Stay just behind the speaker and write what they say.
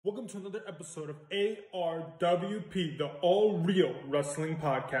Welcome to another episode of ARWP, the All Real Wrestling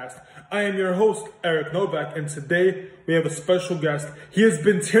Podcast. I am your host, Eric Novak, and today we have a special guest. He has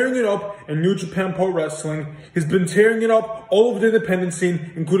been tearing it up in New Japan Pro Wrestling. He's been tearing it up all over the independent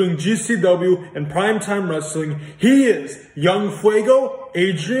scene, including GCW and Primetime Wrestling. He is Young Fuego,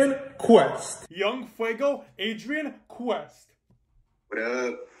 Adrian Quest. Young Fuego, Adrian Quest. What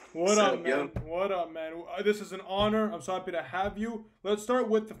up? What up, man? What up, man? This is an honor. I'm so happy to have you. Let's start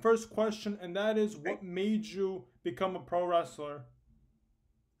with the first question, and that is, what made you become a pro wrestler?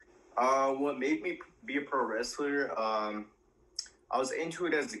 What made me be a pro wrestler? I was into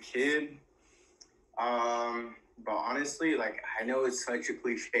it as a kid. But honestly, I know it's such a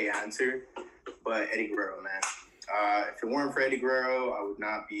cliche answer, but Eddie Guerrero, man. If it weren't for Eddie Guerrero, I would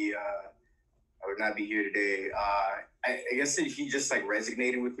not be here today. I guess he just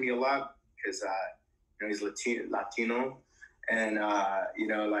resonated with me a lot because he's Latino, and I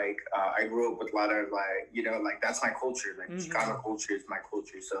grew up with a lot of that's my culture. Chicano culture is my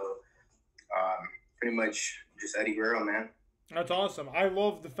culture. So pretty much just Eddie Guerrero, man. That's awesome. I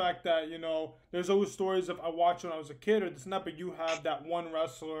love the fact that, there's always stories of I watched when I was a kid or this and that, but you have that one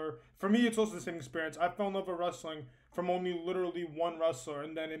wrestler. For me, it's also the same experience. I fell in love with wrestling from only literally one wrestler,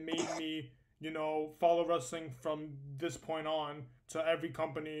 and then it made me follow wrestling from this point on to every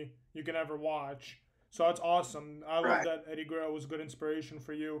company you can ever watch. So that's awesome. I love that Eddie Guerrero was a good inspiration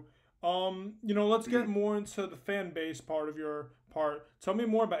for you. Let's get more into the fan base part of your part. Tell me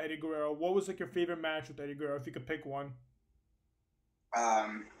more about Eddie Guerrero. What was your favorite match with Eddie Guerrero, if you could pick one?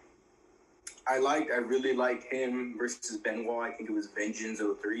 I really like him versus Benoit. I think it was Vengeance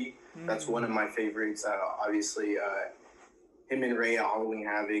 03. That's one of my favorites. Obviously, him and Rey Halloween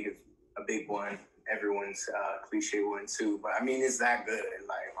Havoc is a big one. Everyone's cliche one too. But I mean, it's that good.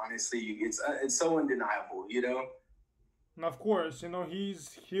 Honestly, it's so undeniable, And of course, he's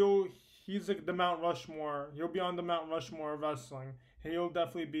like the Mount Rushmore. He'll be on the Mount Rushmore of wrestling. He'll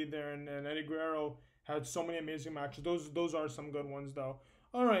definitely be there. And Eddie Guerrero had so many amazing matches. Those are some good ones, though.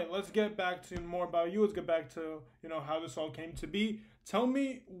 All right, let's get back to more about you. Let's get back to how this all came to be. Tell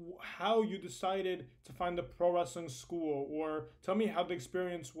me how you decided to find the pro wrestling school, or tell me how the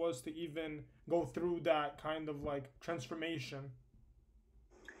experience was to even go through that kind of transformation.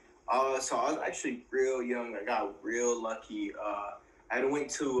 So I was actually real young. I got real lucky. I had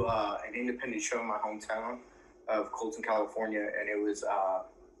went to an independent show in my hometown of Colton, California, and it was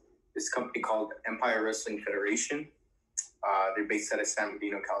this company called Empire Wrestling Federation. They're based out of San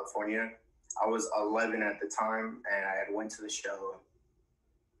Bernardino, California. I was 11 at the time, and I had went to the show.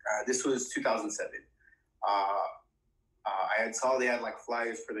 This was 2007. I had saw they had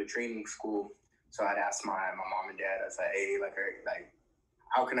flyers for the training school, so I'd asked my mom and dad. I was like, "Hey,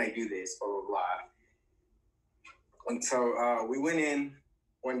 how can I do this?" Blah blah blah. And so we went in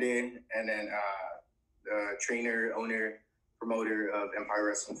one day, and then the trainer, owner, promoter of Empire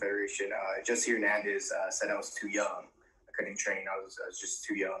Wrestling Federation, Jesse Hernandez, said I was too young. I couldn't train. I was just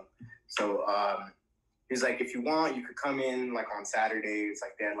too young. So he's like, if you want, you could come in on Saturdays.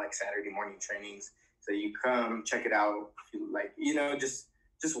 They had Saturday morning trainings. So you come check it out. If you just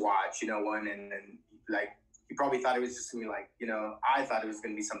watch, one, and then he probably thought it was just gonna be I thought it was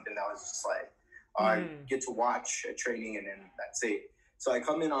gonna be something that was just get to watch a training and then that's it. So I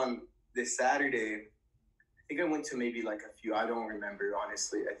come in on this Saturday. I think I went to maybe a few. I don't remember,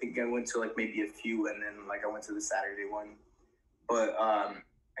 honestly. I think I went to maybe a few, and then I went to the Saturday one. But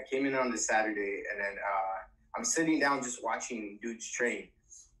I came in on the Saturday, and then I'm sitting down just watching dudes train.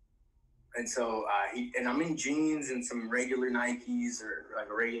 And so and I'm in jeans and some regular Nikes or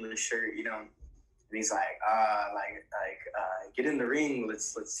a regular shirt, And he's like, get in the ring.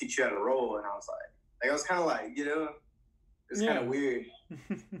 Let's teach you how to roll. And I was I was kind of it's kind of weird.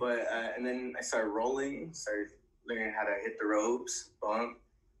 But and then I started rolling, started learning how to hit the ropes, bump,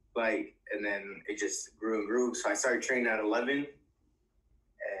 and then it just grew and grew. So I started training at 11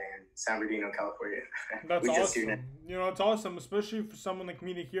 and San Bernardino, California. That's awesome. It's awesome, especially for someone like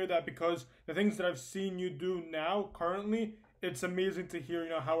me to hear that, because the things that I've seen you do now, currently, it's amazing to hear,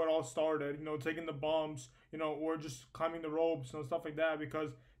 how it all started, taking the bumps, or just climbing the ropes, stuff like that,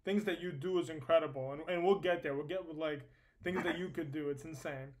 because things that you do is incredible. And we'll get there. We'll get with, things that you could do. It's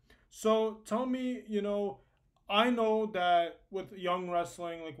insane. So tell me, I know that with young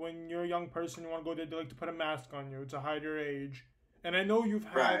wrestling, when you're a young person, you want to go there, they like to put a mask on you to hide your age. And I know you've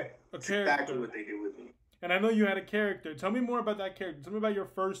had a character. Exactly what they did with me. And I know you had a character. Tell me more about that character. Tell me about your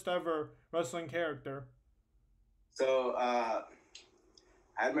first ever wrestling character. So I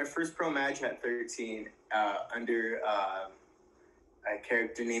had my first pro match at 13 under a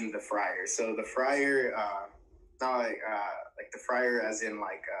character named the Friar. So the Friar, not like the friar, as in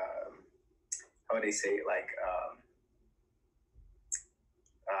like how would they say it? Like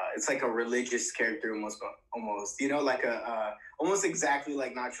it's like a religious character almost, you know, like a almost exactly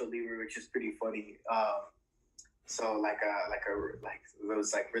like Nacho Libre, which is pretty funny. So like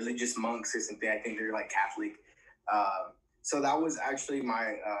those like religious monks or something. I think they're like Catholic. So that was actually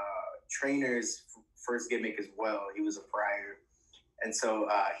my trainer's first gimmick as well. He was a friar, and so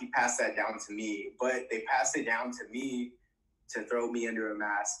he passed that down to me. But they passed it down to me to throw me under a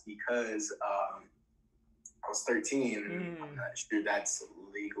mask because I was 13. I'm not sure that's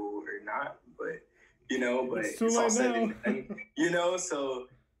legal or not, but you know, but it's all said and done, you know. So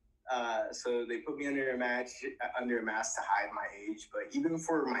they put me under a mask to hide my age. But even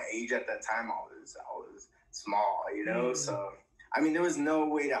for my age at that time, I was small, you know. So I mean, there was no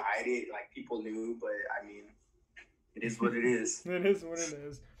way to hide it. Like people knew, but I mean, it is what it is. It is what it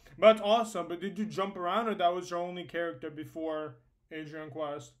is. But that's awesome. But did you jump around, or that was your only character before Adrian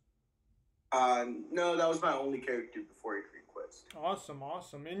Quest? No, that was my only character before Adrian Quest. Awesome,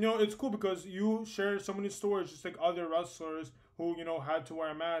 awesome. And you know, it's cool because you share so many stories, just like other wrestlers who, you know, had to wear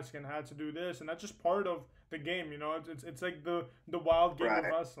a mask and had to do this, and that's just part of the game. You know, it's like the wild game of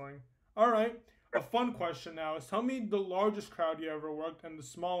wrestling. All right. A fun question now is, tell me the largest crowd you ever worked and the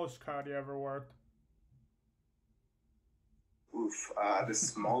smallest crowd you ever worked. Oof, the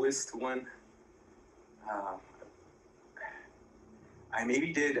smallest one. I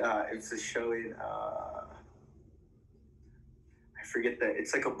maybe did. It's a show in. I forget that.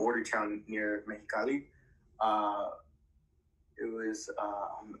 It's like a border town near Mexicali. It was.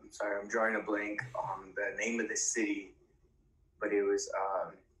 I'm sorry, I'm drawing a blank on the name of the city, but it was.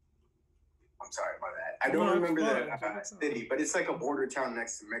 I'm sorry about that. I don't remember the city, but it's like a border town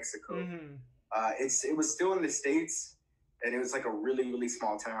next to Mexico. It was still in the States, and it was like a really, really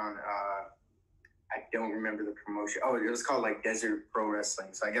small town. I don't remember the promotion. Oh, it was called like Desert Pro Wrestling.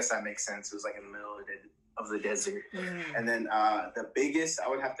 So I guess that makes sense. It was like in the middle of the desert. And then the biggest I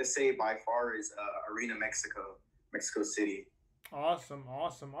would have to say by far is Arena Mexico City. Awesome.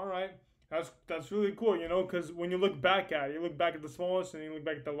 All right. That's really cool, you know, because when you look back at it, you look back at the smallest and you look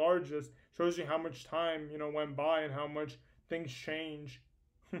back at the largest, shows you how much time, you know, went by and how much things change.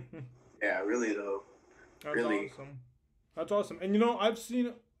 Yeah, really though. That's awesome. That's awesome. And you know, I've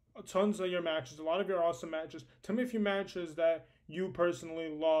seen tons of your matches, a lot of your awesome matches. Tell me a few matches that you personally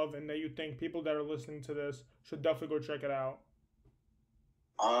love and that you think people that are listening to this should definitely go check it out.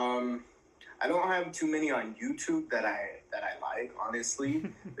 I don't have too many on YouTube that I like, honestly.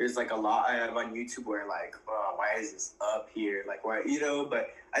 There's like a lot I have on YouTube where like, oh, why is this up here? Like, why, you know? But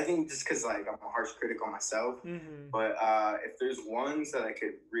I think just because like I'm a harsh critic on myself. But if there's ones that I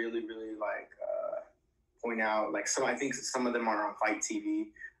could really, really like point out, like I think some of them are on Fight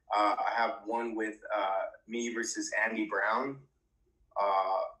TV. I have one with me versus Andy Brown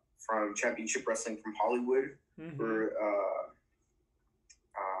from Championship Wrestling from Hollywood. For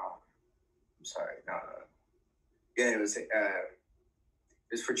I'm sorry, no. Yeah, it was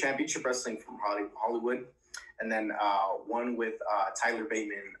for Championship Wrestling from Hollywood, and then one with Tyler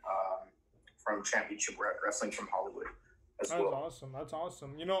Bateman from Championship Wrestling from Hollywood as well. That's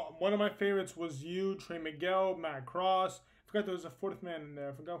awesome. You know, one of my favorites was you, Trey Miguel, Matt Cross. I forgot there was a fourth man in there.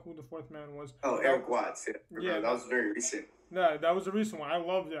 I forgot who the fourth man was. Oh, Eric Watts. Yeah, that was very recent. Yeah, that was a recent one. I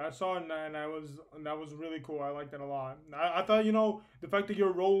loved it. I saw it and that was really cool. I liked it a lot. I thought, you know, the fact that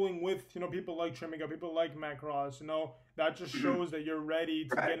you're rolling with, you know, people like Trey Miguel, people like Matt Cross, you know, that just shows that you're ready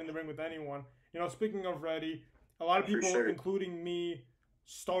to get in the ring with anyone. You know, speaking of ready, a lot of people, including me,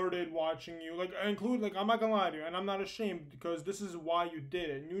 started watching you. Like, I'm not gonna lie to you, and I'm not ashamed because this is why you did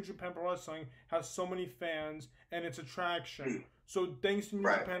it. New Japan Pro Wrestling has so many fans and its attraction. So thanks to New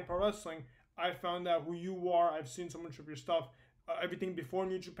Japan Pro Wrestling, I found out who you are. I've seen so much of your stuff. Everything before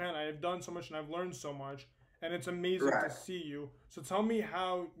New Japan, I have done so much and I've learned so much. And it's amazing to see you. So tell me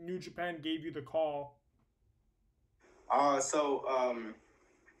how New Japan gave you the call. I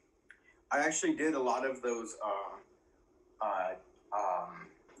actually did a lot of those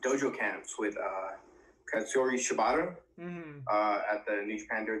dojo camps with Katsuyori Shibata at the New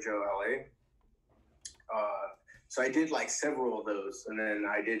Japan Dojo LA. So I did like several of those, and then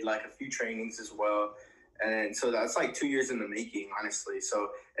I did like a few trainings as well. And so that's like 2 years in the making, honestly.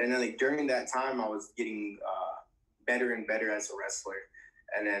 So, and then like during that time, I was getting better and better as a wrestler.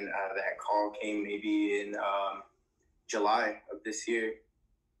 And then that call came maybe in July of this year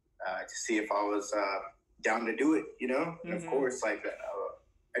to see if I was down to do it, you know? And of course, like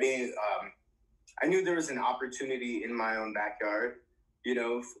I knew there was an opportunity in my own backyard, you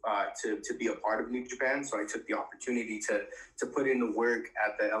know, to be a part of New Japan. So I took the opportunity to put in the work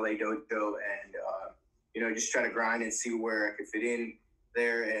at the LA Dojo and just try to grind and see where I could fit in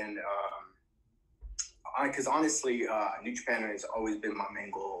there. And because honestly, New Japan has always been my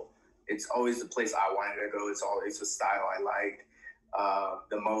main goal. It's always the place I wanted to go. It's always the style I liked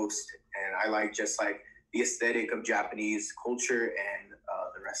the most, and I like just like the aesthetic of Japanese culture and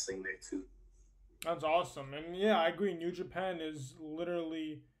the wrestling there too. That's awesome, and yeah, I agree. New Japan is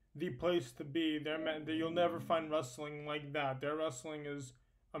literally the place to be. You'll never find wrestling like that. Their wrestling is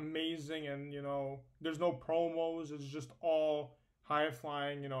amazing, and there's no promos. It's just all high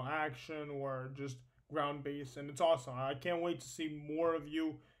flying, action or just ground based, and it's awesome. I can't wait to see more of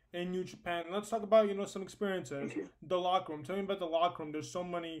you in New Japan. And let's talk about some experiences. The locker room. Tell me about the locker room. There's so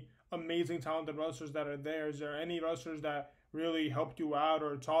many amazing, talented wrestlers that are there. Is there any wrestlers that really helped you out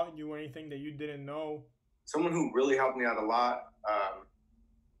or taught you anything that you didn't know? Someone who really helped me out a lot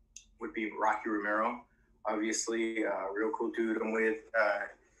would be Rocky Romero. Obviously, real cool dude. I'm with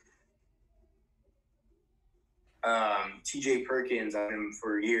TJ Perkins. I've known him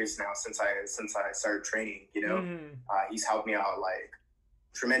for years now since I started training. He's helped me out like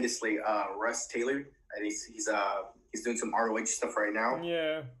tremendously. Russ Taylor. I think he's doing some ROH stuff right now.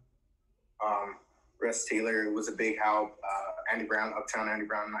 Yeah. Russ Taylor was a big help. Andy Brown, Uptown Andy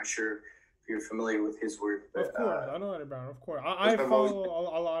Brown. I'm not sure if you're familiar with his work. But, of course, I know Andy Brown. Of course, I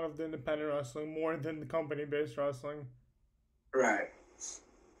follow a lot of the independent wrestling more than the company-based wrestling. Right.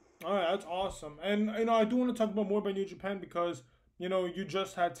 All right, that's awesome. And I do want to talk about more about New Japan because you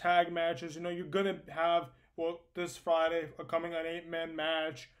just had tag matches. You're gonna have this Friday coming an 8-man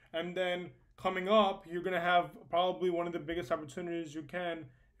match, and then coming up you're gonna have probably one of the biggest opportunities you can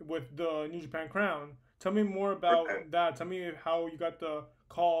with the New Japan Crown. Tell me more about that. Tell me how you got the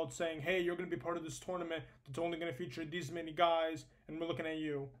call saying, hey, you're going to be part of this tournament that's only going to feature these many guys, and we're looking at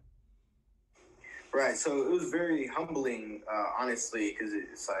you. Right. So it was very humbling, honestly, because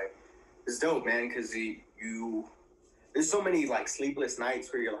it's dope, man, because there's so many, like, sleepless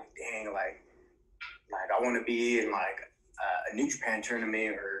nights where you're like, dang, like I want to be in, like, a New Japan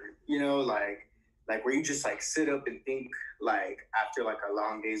tournament or, like where you just, like, sit up and think, like, after, like, a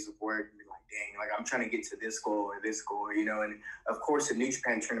long days of work, and be like, dang, like, I'm trying to get to this goal or this goal, and, of course, the New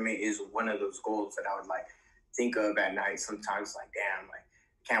Japan tournament is one of those goals that I would, like, think of at night sometimes, like, damn, like,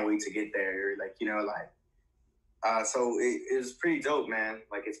 can't wait to get there, like, so it was pretty dope, man.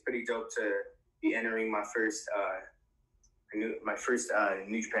 Like, it's pretty dope to be entering my first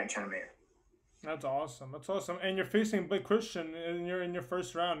New Japan tournament. That's awesome. That's awesome. And you're facing Blake Christian in your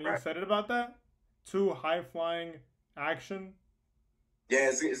first round. Are you excited about that? 2 high-flying action? Yeah,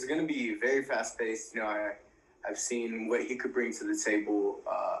 it's going to be very fast-paced. I've seen what he could bring to the table.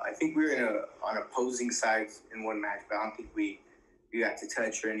 I think we were on opposing sides in one match, but I don't think we got to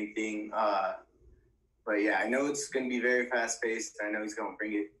touch or anything. But, yeah, I know it's going to be very fast-paced. I know he's going to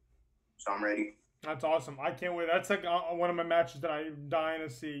bring it, so I'm ready. That's awesome. I can't wait. That's like one of my matches that I'm dying to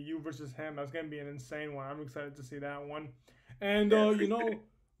see, you versus him. That's going to be an insane one. I'm excited to see that one. And,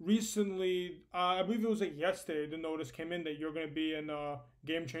 recently, I believe it was like yesterday, the notice came in that you're going to be in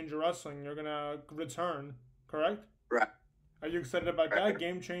Game Changer Wrestling. You're going to return, correct? Right. Are you excited about that?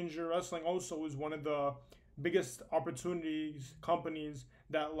 Game Changer Wrestling also is one of the biggest companies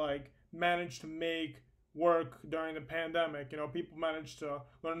that like managed to make work during the pandemic. People managed to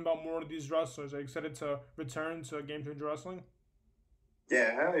learn about more of these wrestlers. Are you excited to return to Game Changer Wrestling?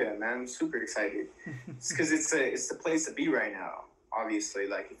 Yeah, hell yeah, man. I'm super excited. It's because it's the place to be right now. Obviously,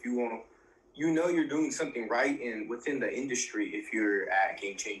 like if you want, you're doing something right within the industry if you're at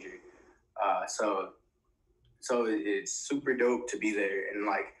Game Changer. So it's super dope to be there, and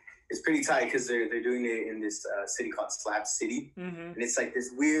like it's pretty tight because they're doing it in this city called Slab City, and it's like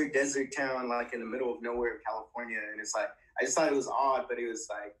this weird desert town, like in the middle of nowhere, California, and it's like I just thought it was odd, but it's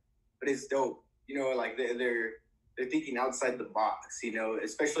dope. Like they're thinking outside the box.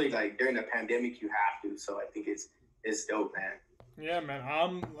 Especially like during the pandemic, you have to. So I think it's dope, man. Yeah, man.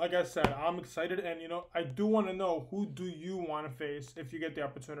 Like I said, I'm excited, and I do want to know, who do you want to face if you get the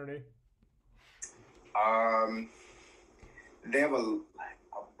opportunity? They have a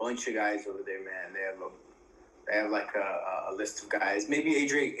bunch of guys over there, man. They have like a list of guys. Maybe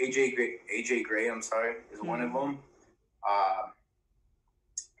AJ Gray. I'm sorry, is one of them. I'm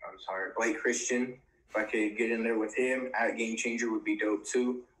sorry, Blake Christian. If I could get in there with him at Game Changer would be dope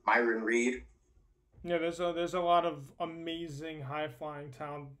too. Myron Reed. Yeah, there's a lot of amazing high-flying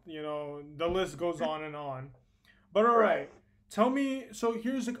talent. The list goes on and on. But all right. Tell me, so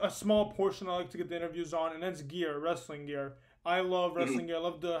here's a small portion I like to get the interviews on, and that's gear, wrestling gear. I love wrestling gear. I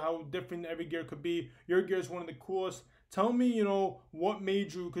love how different every gear could be. Your gear is one of the coolest Tell me, what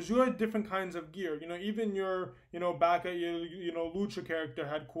made you, because you had different kinds of gear. Even your, back at your, Lucha character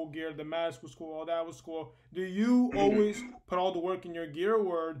had cool gear. The mask was cool. All that was cool. Do you always put all the work in your gear,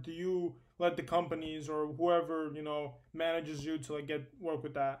 or do you let the companies or whoever, manages you to like get work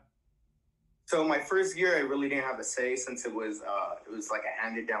with that? So my first year, I really didn't have a say since it was like a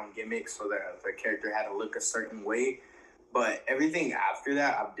handed down gimmick, so that the character had to look a certain way. But everything after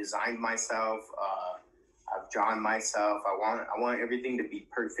that, I've designed myself. I've drawn myself. I want everything to be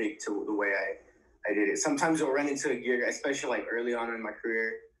perfect to the way I did it. Sometimes you'll run into a gear, especially like early on in my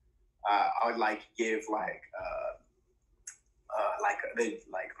career. I would like give my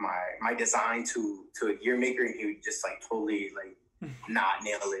design to a gear maker, and he would just like totally like not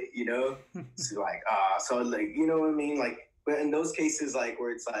nail it, you know? So like so like you know what I mean? Like but in those cases like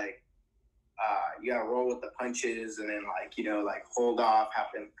where it's like you gotta roll with the punches and then like, like hold off,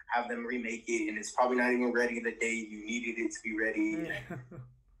 have them remake it and it's probably not even ready the day you needed it to be ready.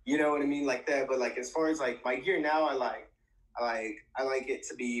 You know what I mean? Like that. But like as far as like my gear now I like it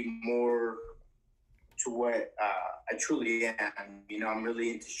to be more to what I truly am. I'm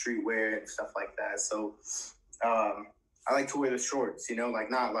really into streetwear and stuff like that. So I like to wear the shorts, like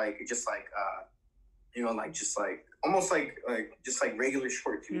not like just like like just like almost like just like regular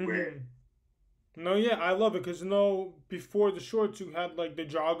shorts you wear. No, yeah, I love it because before the shorts you had like the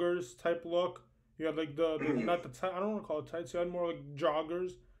joggers type look. You had like the not the tight. I don't want to call it tights. You had more like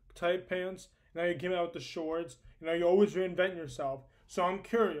joggers type pants. Now you came out with the shorts. You always reinvent yourself. So I'm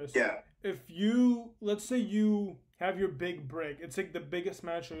curious. Yeah. If you, let's say you have your big break, it's like the biggest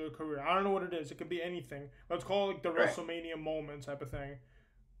match of your career. I don't know what it is. It could be anything. Let's call it like the WrestleMania moment type of thing.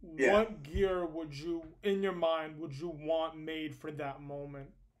 Yeah. What gear would you, in your mind, would you want made for that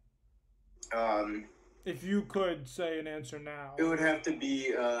moment? If you could say an answer now, it would have to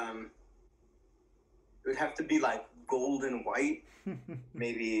be like gold and white,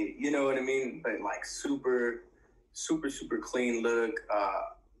 maybe, you know what I mean? But like super, super, super clean look.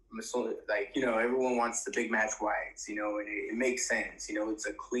 Like, everyone wants the big match whites, and it makes sense. It's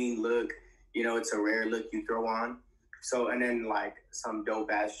a clean look, it's a rare look you throw on. So, and then like some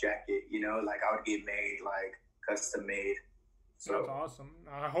dope ass jacket, like I would get made, like custom made. So that's awesome.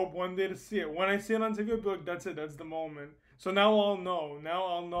 I hope one day to see it. When I see it on TV, I'll be like, that's it. That's the moment. So now I'll know. Now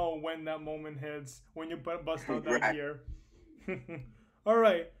I'll know when that moment hits, when you bust out that gear. All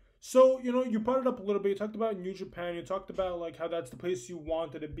right. So, you brought it up a little bit. You talked about New Japan. You talked about like how that's the place you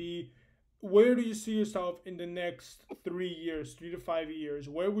wanted to be. Where do you see yourself in the next 3 years, 3 to 5 years?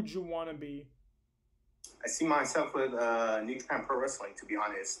 Where would you want to be? I see myself with New Japan Pro Wrestling, to be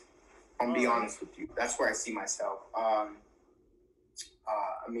honest. I'll be honest with you. That's where I see myself.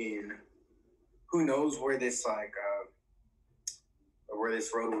 I mean, who knows where this where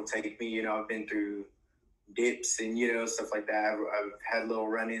this road will take me. I've been through dips and stuff like that. I've had little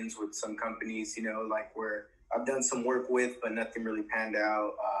run-ins with some companies, like where I've done some work with, but nothing really panned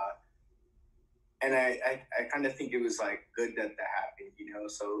out. And I kind of think it was like good that happened,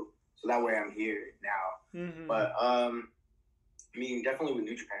 so that way I'm here now. Mm-hmm. But I mean, definitely with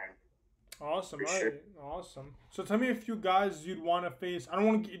New Japan. Awesome, sure. Awesome. So tell me a few guys you'd want to face.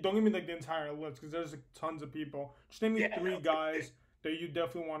 Don't give me like the entire list because there's like, tons of people. Just name me 3 guys that you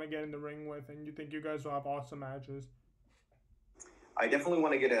definitely want to get in the ring with, and you think you guys will have awesome matches. I definitely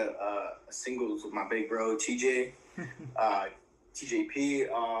want to get a singles with my big bro TJ, TJP.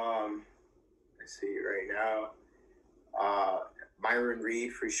 Let's see right now, Myron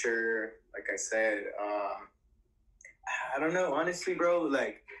Reed for sure. Like I said, I don't know honestly, bro.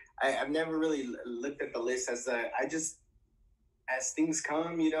 Like I've never really looked at the list as things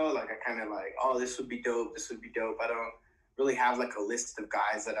come, like I kind of like, oh, this would be dope. This would be dope. I don't really have like a list of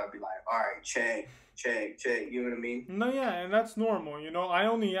guys that I'll be like, all right, check. You know what I mean? No, yeah, and that's normal. I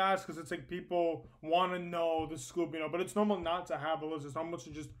only ask because it's like people want to know the scoop, but it's normal not to have a list. It's normal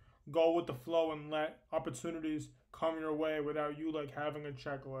to just go with the flow and let opportunities come your way without you like having a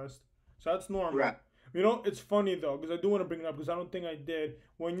checklist. So that's normal. Right. It's funny though, because I do want to bring it up because I don't think I did.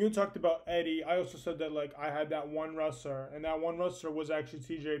 When you talked about Eddie, I also said that like I had that one wrestler, and that one wrestler was actually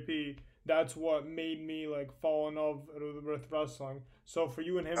TJP. That's what made me like fall in love with wrestling. So for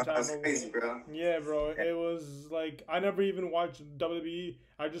you and him to have crazy, bro. Yeah, bro. It was like I never even watched WWE.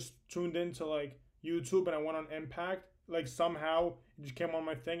 I just tuned into like YouTube and I went on Impact. Like somehow it just came on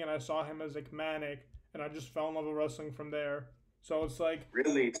my thing and I saw him as like Manic, and I just fell in love with wrestling from there. So it's like...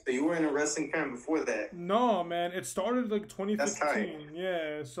 Really? So you weren't a wrestling fan before that? No, man. It started like 2015.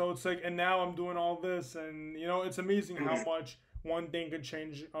 Yeah. So it's like, and now I'm doing all this, and it's amazing how much one thing could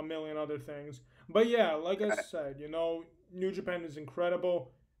change a million other things. But yeah, like I said, New Japan is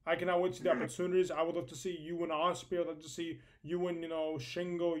incredible. I cannot wait to see the opportunities. I would love to see you and Osprey. I'd love to see you and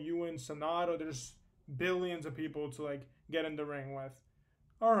Shingo, you and Sonata. There's billions of people to like get in the ring with.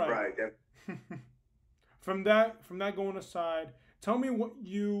 All right. Right. From that going aside, tell me what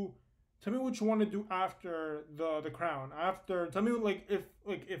you want to do after the crown. After tell me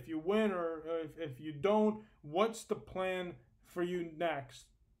if you win or if you don't, what's the plan for you next?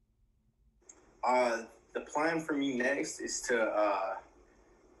 The plan for me next is to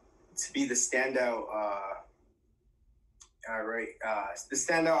be the standout. The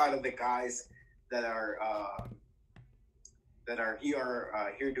standout out of the guys that are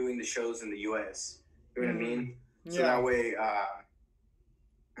here doing the shows in the U.S. You know what I mean? Yeah. So that way,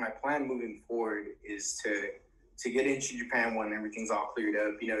 my plan moving forward is to get into Japan when everything's all cleared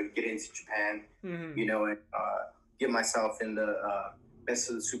up. Get into Japan. Mm-hmm. And get myself in the best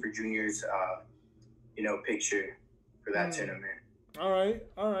of the Super Juniors. Picture for that tournament. All right,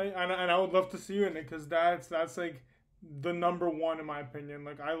 and I would love to see you in it because that's like the number one in my opinion.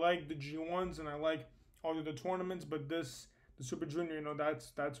 Like I like the G1s and I like all of the tournaments, but the Super Junior,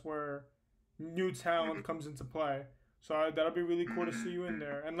 that's where new talent comes into play. So that'll be really cool to see you in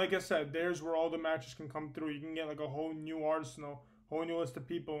there. And like I said, there's where all the matches can come through. You can get like a whole new arsenal, whole new list of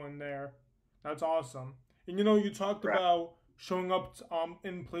people in there. That's awesome. And you talked about showing up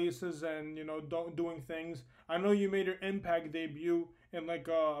in places and doing things. I know you made your Impact debut in I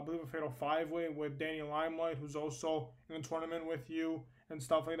believe a Fatal 5-Way with Danny Limelight, who's also in a tournament with you and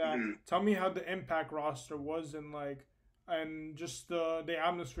stuff like that. Tell me how the Impact roster was and just the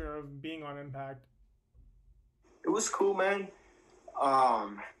atmosphere of being on Impact. It was cool, man.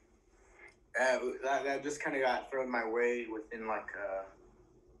 That just kind of got thrown my way within a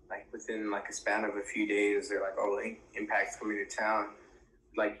span of a few days. They're like, "Oh, Impact's coming to town.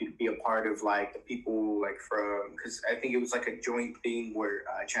 You'd be a part of the people from," because I think it was a joint thing where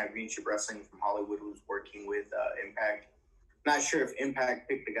Championship Wrestling from Hollywood was working with Impact. Not sure if Impact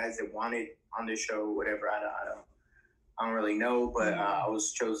picked the guys they wanted on the show or whatever. I don't really know, but I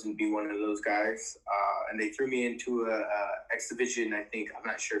was chosen to be one of those guys, and they threw me into a X Division. I think I'm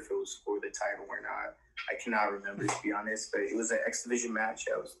not sure if it was for the title or not. I cannot remember, to be honest, but it was an X Division match.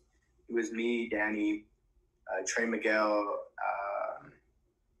 It was me, Danny, Trey Miguel,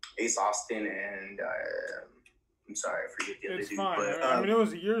 Ace Austin, and I'm sorry, I forget the other dude. It's fine. But, it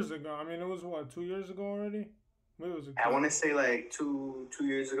was years ago. It was what, 2 years ago already? I want to say two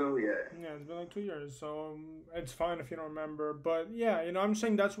years ago. Yeah. Yeah, it's been 2 years, so it's fine if you don't remember. But yeah, I'm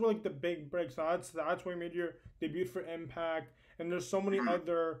saying that's where the big break. So that's where you made your debut for Impact, and there's so many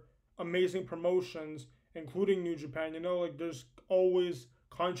other amazing promotions, including New Japan. There's always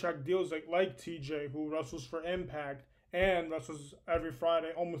contract deals like TJ, who wrestles for Impact and wrestles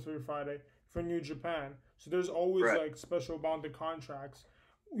almost every Friday for New Japan. So there's always special bonded contracts.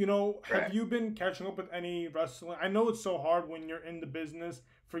 Have you been catching up with any wrestling? I know it's so hard when you're in the business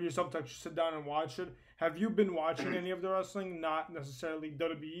for yourself to actually sit down and watch it. Have you been watching any of the wrestling? Not necessarily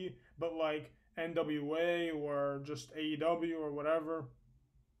WWE, but NWA or just AEW or whatever?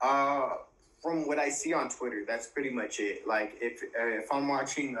 From what I see on Twitter, that's pretty much it. If I'm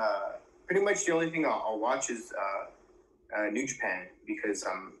watching, pretty much the only thing I'll watch is New Japan because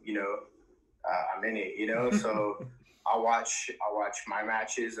I'm in it, so. I'll watch my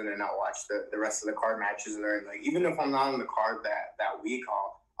matches and then I'll watch the rest of the card matches, and then even if I'm not on the card that week,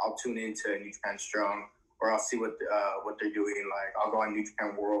 I'll tune into New Japan Strong, or I'll see what they're doing. I'll go on New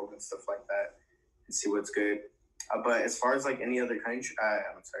Japan World and stuff like that and see what's good. But as far as any other country,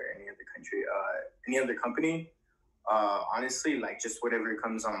 any other company, honestly, just whatever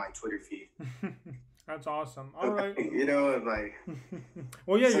comes on my Twitter feed. That's awesome. All right.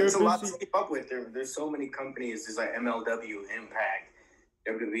 Well, yeah, it's a lot to keep up with. There's so many companies. There's MLW, Impact,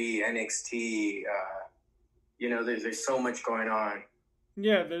 WWE, NXT. There's so much going on.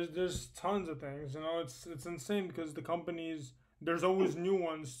 Yeah, there's tons of things. It's insane because the companies, there's always new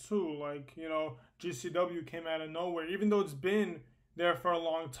ones too. GCW came out of nowhere, even though it's been there for a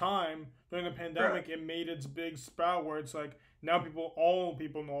long time. During the pandemic, It made its big sprout where it's now all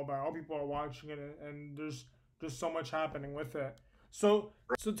people know about it. All people are watching it, and there's so much happening with it. So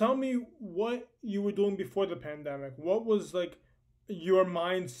tell me what you were doing before the pandemic. What was your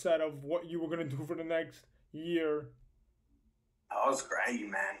mindset of what you were gonna do for the next year? I was grinding,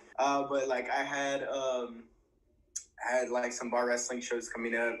 man. But I had some bar wrestling shows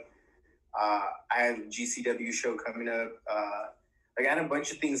coming up. I had a GCW show coming up. I had a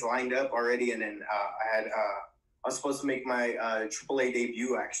bunch of things lined up already, and then I was supposed to make my AAA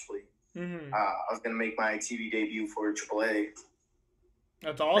debut, actually. I was going to make my TV debut for AAA.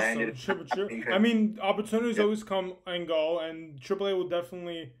 That's that ended awesome. up Sure, not sure. happening I 'cause- mean, opportunities yeah, always come and go, and AAA will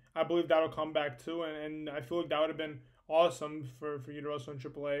definitely, I believe that'll come back too, and I feel like that would have been awesome for you to wrestle in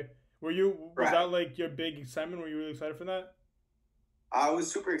AAA. Was right. that like your big excitement? Were you really excited for that? I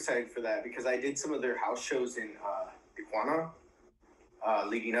was super excited for that because I did some of their house shows in Tijuana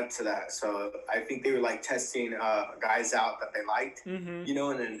leading up to that. So I think they were like testing guys out that they liked, Mm-hmm.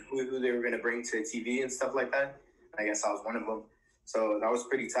 and then who they were going to bring to TV and stuff like that. I guess I was one of them. So that was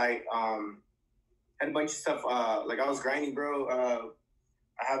pretty tight. Had a bunch of stuff. Like I was grinding, bro.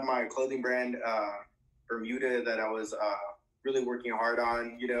 I have my clothing brand, Bermuda, that I was really working hard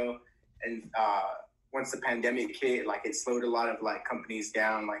on, and once the pandemic hit, like it slowed a lot of like companies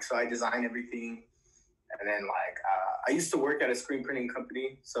down. Like, so I designed everything. And then like I used to work at a screen printing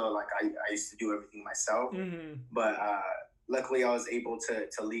company, so like I used to do everything myself. Mm-hmm. But luckily, I was able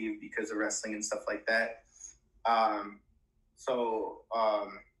to leave because of wrestling and stuff like that. I'm sorry,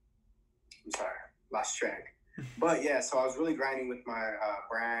 lost track. But yeah, so I was really grinding with my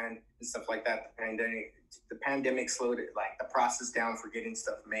brand and stuff like that. The pandemic slowed it, like the process down for getting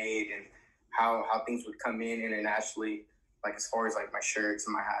stuff made and how things would come in internationally, like as far as like my shirts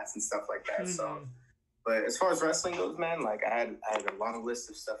and my hats and stuff like that. So. Mm-hmm. But as far as wrestling goes, man, like I had a long list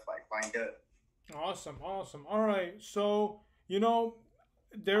of stuff like lined up. Awesome, awesome. All right, so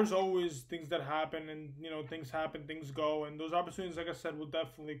there's always things that happen, and things happen, things go, and those opportunities, like I said, will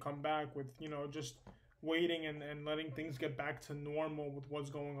definitely come back with just waiting and letting things get back to normal with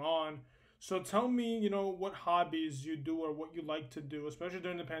what's going on. So tell me, what hobbies you do or what you like to do, especially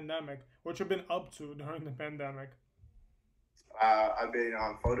during the pandemic, what you've been up to during the pandemic. I've been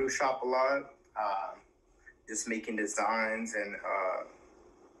on Photoshop a lot, just making designs, and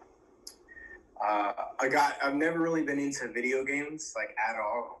I've never really been into video games like at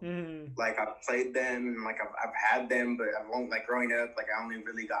all. Mm-hmm. Like I've played them, and like I've had them, but I've only like growing up, like I only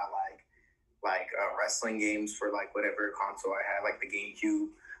really got like wrestling games for like whatever console I had, like the GameCube.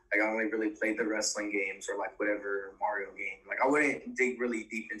 Like I only really played the wrestling games or like whatever Mario game. Like I wouldn't dig really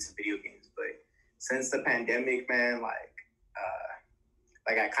deep into video games, but since the pandemic, man, like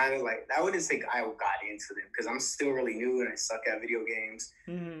I kind of like I wouldn't say I got into them because I'm still really new and I suck at video games.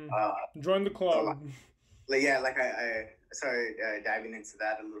 Mm-hmm. Join the So club. yeah, like I started diving into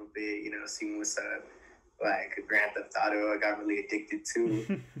that a little bit, seeing what's up. Like Grand Theft Auto, I got really addicted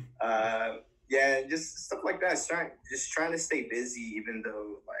to. Yeah, just stuff like that. Just trying to stay busy, even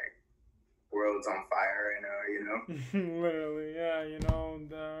though like world's on fire right now. Literally, yeah,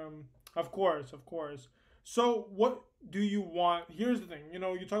 of course, of course. So, what do you want? Here's the thing, you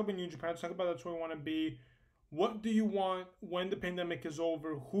talk about New Japan, talk about that's where you want to be. What do you want when the pandemic is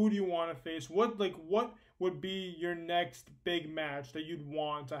over? Who do you want to face? What would be your next big match that you'd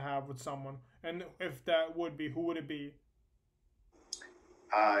want to have with someone? And if that would be, who would it be?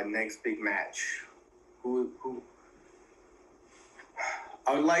 Next big match. Who?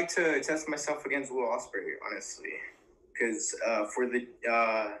 I would like to test myself against Will Ospreay, honestly, because for the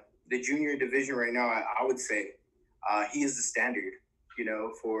junior division right now, I would say he is the standard.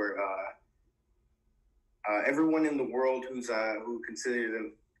 For everyone in the world who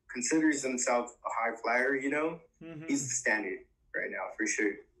considers themselves a high flyer. Mm-hmm. He's the standard right now for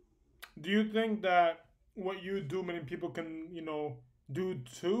sure. Do you think that what you do, many people can, do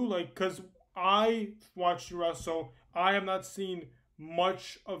too? Like, because I watched you wrestle, I have not seen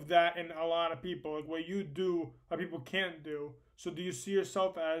much of that in a lot of people. Like, what you do, a lot of people can't do. So, do you see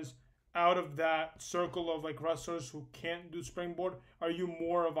yourself as out of that circle of like wrestlers who can't do springboard? Are you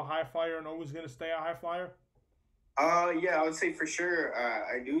more of a high flyer and always gonna stay a high flyer? Yeah, I would say for sure.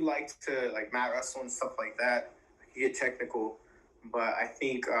 I do like to like mat wrestle and stuff like that. I can get technical, but I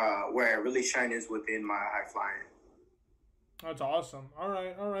think where I really shine is within my high flying. That's awesome. All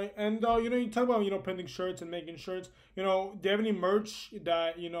right, all right. And you talk about printing shirts and making shirts. Do you have any merch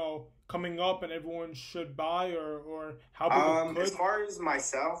that coming up and everyone should buy, or how people could? As far as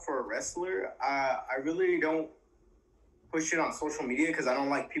myself for a wrestler, I really don't push it on social media because I don't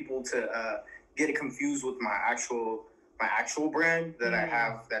like people to get it confused with my actual brand that I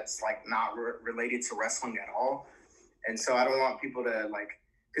have that's like not related to wrestling at all. And so I don't want people to like,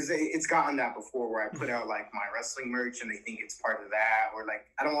 because it's gotten that before where I put out like my wrestling merch and they think it's part of that, or like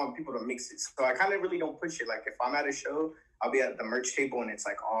I don't want people to mix it. So I kind of really don't push it. Like if I'm at a show, I'll be at the merch table and it's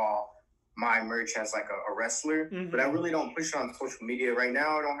like all my merch has like a wrestler, but I really don't push it on social media right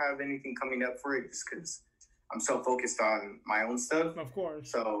now. I don't have anything coming up for it just because I'm so focused on my own stuff. Of course.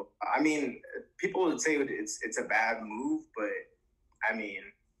 So I mean, people would say it's a bad move, but I mean,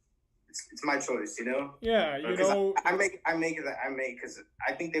 it's my choice, Yeah, I make because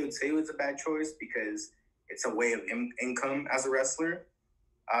I think they would say it was a bad choice because it's a way of income as a wrestler.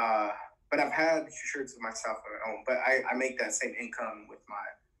 But I've had shirts of myself on my own. But I make that same income with my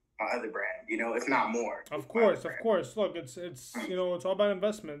other brand, if not more. Of course, of course. Look, it's it's all about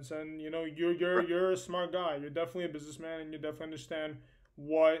investments, and you're a smart guy. You're definitely a businessman, and you definitely understand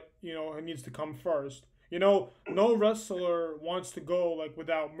what it needs to come first. No wrestler wants to go like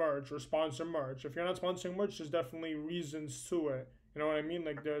without merch or sponsor merch. If you're not sponsoring merch, there's definitely reasons to it. You know what I mean?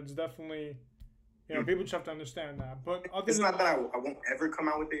 Like there's definitely people just have to understand that. But it's not that I won't ever come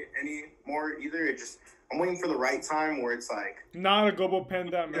out with it anymore either. It just I'm waiting for the right time where it's like not a global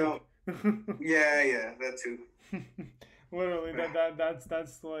pandemic. Yeah, that too. Literally,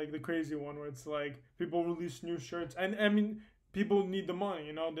 that's like the crazy one where it's like people release new shirts, and I mean people need the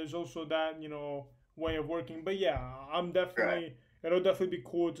money. There's also that way of working. But yeah, I'm definitely it'll definitely be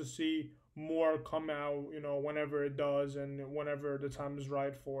cool to see more come out. Whenever it does, and whenever the time is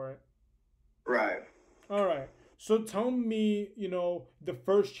right for it. Right. All right. So tell me, the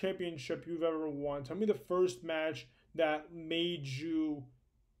first championship you've ever won. Tell me the first match that made you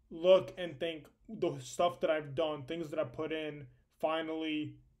look and think the stuff that I've done, things that I put in,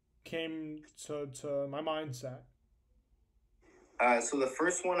 finally came to my mindset. So the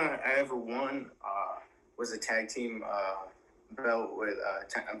first one I ever won was a tag team belt with,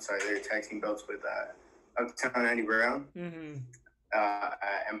 they're tag team belts with Uptown Andy Brown. Mm-hmm.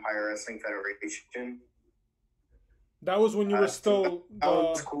 Empire Wrestling Federation. That was when you were still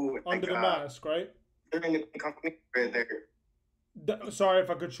cool. under the mask, right? They're in the company. Sorry if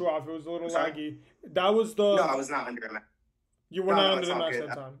I cut you off. It was a little laggy. That was the. No, I was not under the mask. You were not under the mask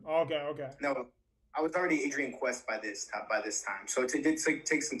that time. Okay. No, I was already Adrian Quest by this time. So it did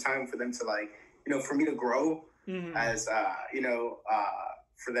take some time for them to for me to grow as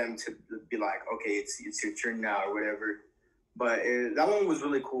for them to be like, okay, it's your turn now or whatever. But that one was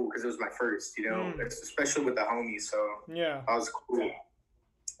really cool because it was my first, especially with the homies. So yeah, that was cool.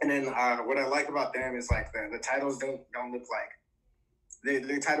 And then what I like about them is like the titles don't look like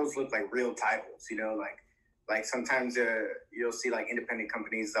their titles look like real titles. Like sometimes you'll see like independent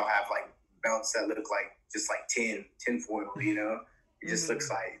companies, they'll have like belts that look like just like tin foil. It just looks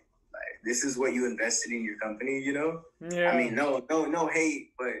like this is what you invested in your company. Yeah. I mean, no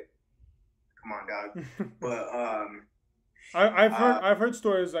hate, but come on, dog. But I've heard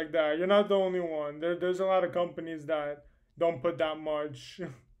stories like that. You're not the only one. There's a lot of companies that don't put that much.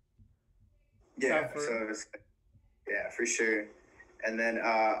 Effort. For sure. And then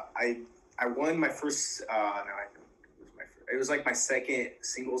I won my first. It was like my second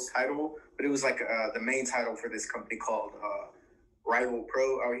singles title, but it was like the main title for this company called Rival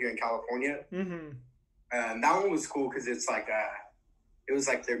Pro out here in California. Mm-hmm. And that one was cool because it's like it was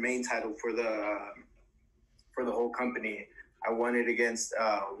like their main title for the whole company. I won it against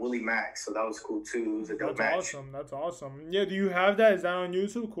Willie Mack, so that was cool too. It was a dope match. That's awesome. Yeah, do you have that? Is that on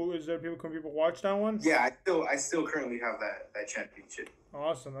YouTube? Cool. Is there can people watch that one? Yeah, I still currently have that championship.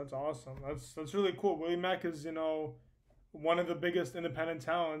 Awesome. That's awesome. That's really cool. Willie Mack is one of the biggest independent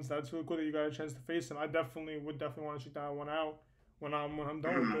talents. That's really cool that you got a chance to face him. I would definitely want to check that one out when I'm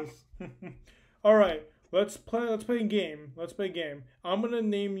done with this. All right. Let's play a game. I'm gonna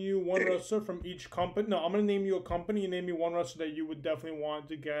name you one wrestler from each company. No, I'm gonna name you a company. You name me one wrestler that you would definitely want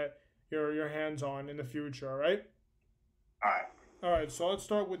to get your hands on in the future. All right. All right. So let's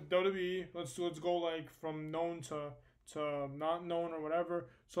start with WWE. Let's go like from known to not known or whatever.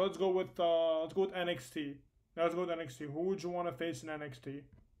 So let's go with NXT. Who would you want to face in NXT?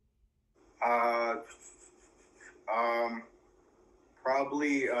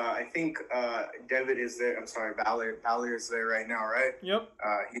 Probably, I think David is there. I'm sorry, Balor is there right now, right? Yep.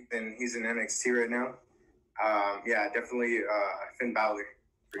 He's in NXT right now. Yeah, definitely Finn Balor.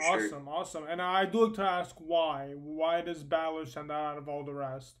 For sure. Awesome. And I do like to ask why. Why does Balor stand out of all the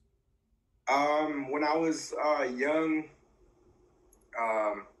rest? When I was young,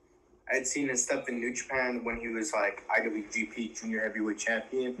 I'd seen his stuff in New Japan when he was like IWGP Junior Heavyweight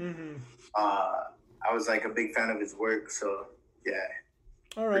Champion. Mm-hmm. I was like a big fan of his work, so. Yeah.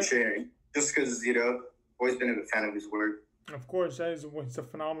 All right. For sure. Just because, always been a big fan of his work. Of course, he's a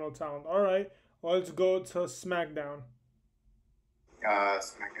phenomenal talent. All right. Let's go to SmackDown.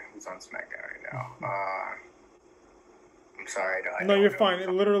 SmackDown. Who's on SmackDown right now? I'm sorry. No, you're fine.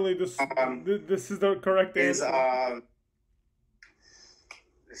 Literally, this is the correct answer.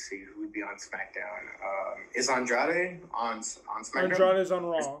 Let's see who would be on SmackDown. Is Andrade on SmackDown? Andrade is on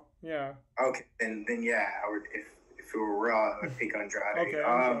Raw. Yeah. Okay. Then yeah, I would if it were Raw, I would pick Andrade. Okay.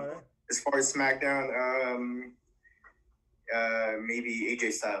 As far as SmackDown, maybe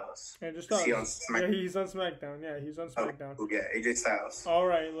AJ Styles. Yeah, he's on SmackDown. Yeah, AJ Styles. All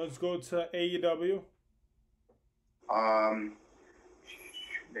right, let's go to AEW.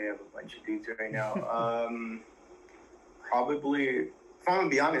 They have a bunch of dudes right now. Probably, if I'm gonna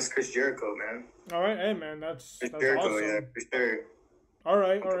be honest, Chris Jericho, man. All right, hey man, that's Jericho, awesome. yeah, for sure. All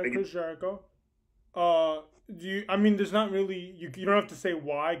right, Chris Jericho. I mean, there's not really you don't have to say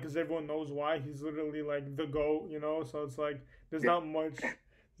why because everyone knows why. He's literally like the GOAT, you know. So it's like there's not much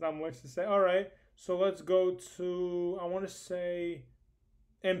to say. All right, so let's go to I want to say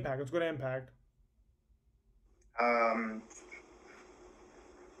Impact. Let's go to Impact. I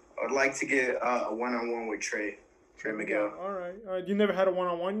would like to get a one-on-one with Trey Miguel. All right. You never had a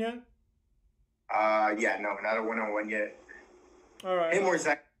one-on-one yet? Yeah, no, not a one-on-one yet. All right. Him or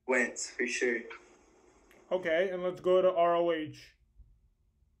Zach Wentz, for sure. Okay, and let's go to ROH.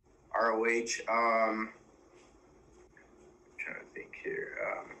 ROH, I'm trying to think here.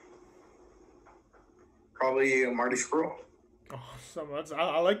 Probably Marty Scurll. Awesome.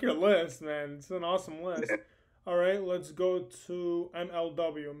 I like your list, man. It's an awesome list. Yeah. All right, let's go to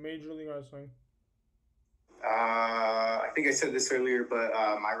MLW, Major League Wrestling. I think I said this earlier, but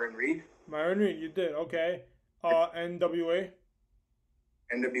Myron Reed. Myron Reed, you did. Okay. NWA.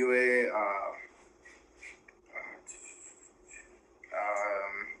 NWA.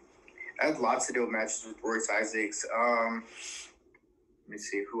 I had lots of dope matches with Royce Isaacs. Let me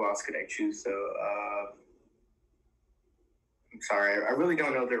see, who else could I choose? So, I'm sorry, I really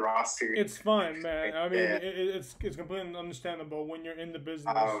don't know the roster. It's fine, man. I mean, it's completely understandable when you're in the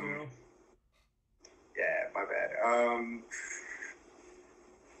business, you know. Yeah, my bad. I'm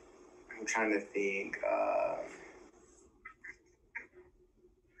trying to think.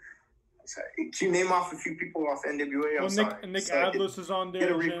 Sorry. Can you name off a few people off NWA? Nick Atlas is on there.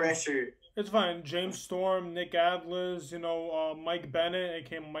 Get a refresher. It's fine. James Storm, Nick Atlas, you know, Mike Bennett,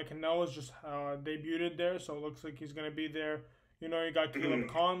 aka Mike Kanellis, just debuted there, so it looks like he's going to be there. You know, you got Caleb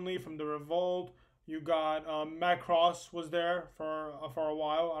Conley from The Revolt. You got Matt Cross was there for a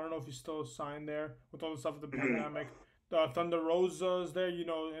while. I don't know if he's still signed there with all the stuff with the pandemic. Thunder Rosa is there. You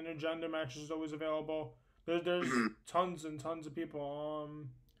know, intergender matches is always available. There's tons and tons of people.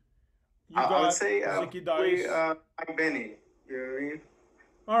 You got I would say Zicky Dice. Mike Bennett. You know what I mean?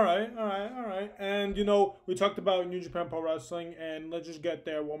 All right. And, you know, we talked about New Japan Pro Wrestling, and let's just get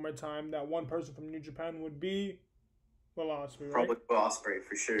there one more time. That one person from New Japan would be Will Ospreay, right? Probably Will Ospreay,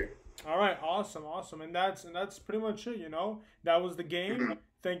 for sure. All right, awesome. And that's pretty much it, you know. That was the game.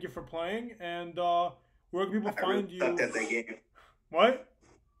 Thank you for playing. And where can people find you? Sucked at that game. What?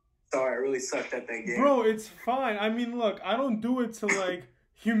 Sorry, I really sucked at that game. Bro, it's fine. I mean, look, I don't do it to, like,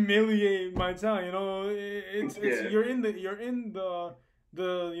 humiliate my talent, you know. You're in the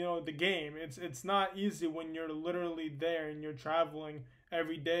you know, the game. It's not easy when you're literally there and you're traveling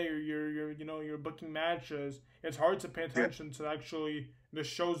every day, or you're booking matches. It's hard to pay attention to actually the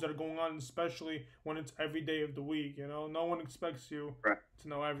shows that are going on, especially when it's every day of the week. You know, no one expects you to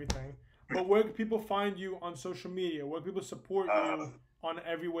know everything. But where can people find you on social media? Where can people support you on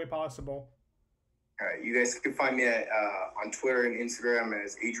every way possible? All right, you guys can find me at on Twitter and Instagram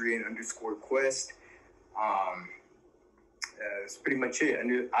as Adrian_Quest. That's pretty much it.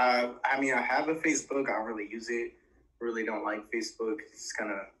 I mean, I have a Facebook. I don't really use it. Really don't like Facebook. It's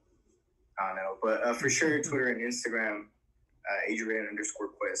kind of, I don't know. But for sure, Twitter and Instagram,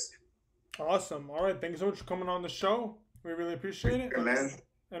 Adrian_Quest. Awesome. All right. Thank you so much for coming on the show. We really appreciate it. Sure, man.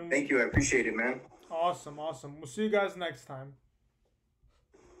 Thank you. I appreciate it, man. Awesome. We'll see you guys next time.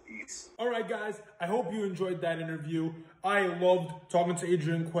 Peace. All right, guys. I hope you enjoyed that interview. I loved talking to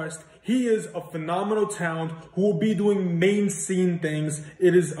Adrian Quest. He is a phenomenal talent who will be doing main scene things.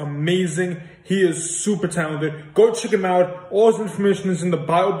 It is amazing. He is super talented. Go check him out. All his information is in the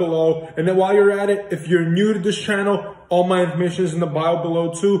bio below. And then while you're at it, if you're new to this channel, all my information is in the bio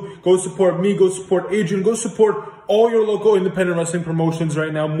below too. Go support me. Go support Adrian. Go support all your local independent wrestling promotions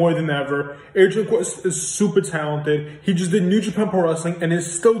right now more than ever. Adrian Quest is super talented. He just did New Japan Pro Wrestling and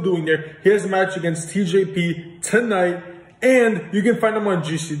is still doing there. He has a match against TJP tonight. And you can find him on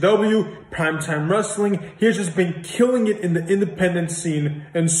GCW, Primetime Wrestling. He has just been killing it in the independent scene.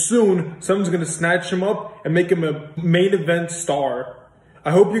 And soon, someone's going to snatch him up and make him a main event star. I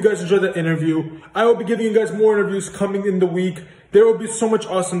hope you guys enjoyed that interview. I will be giving you guys more interviews coming in the week. There will be so much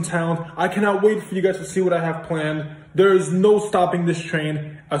awesome talent. I cannot wait for you guys to see what I have planned. There is no stopping this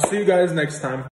train. I'll see you guys next time.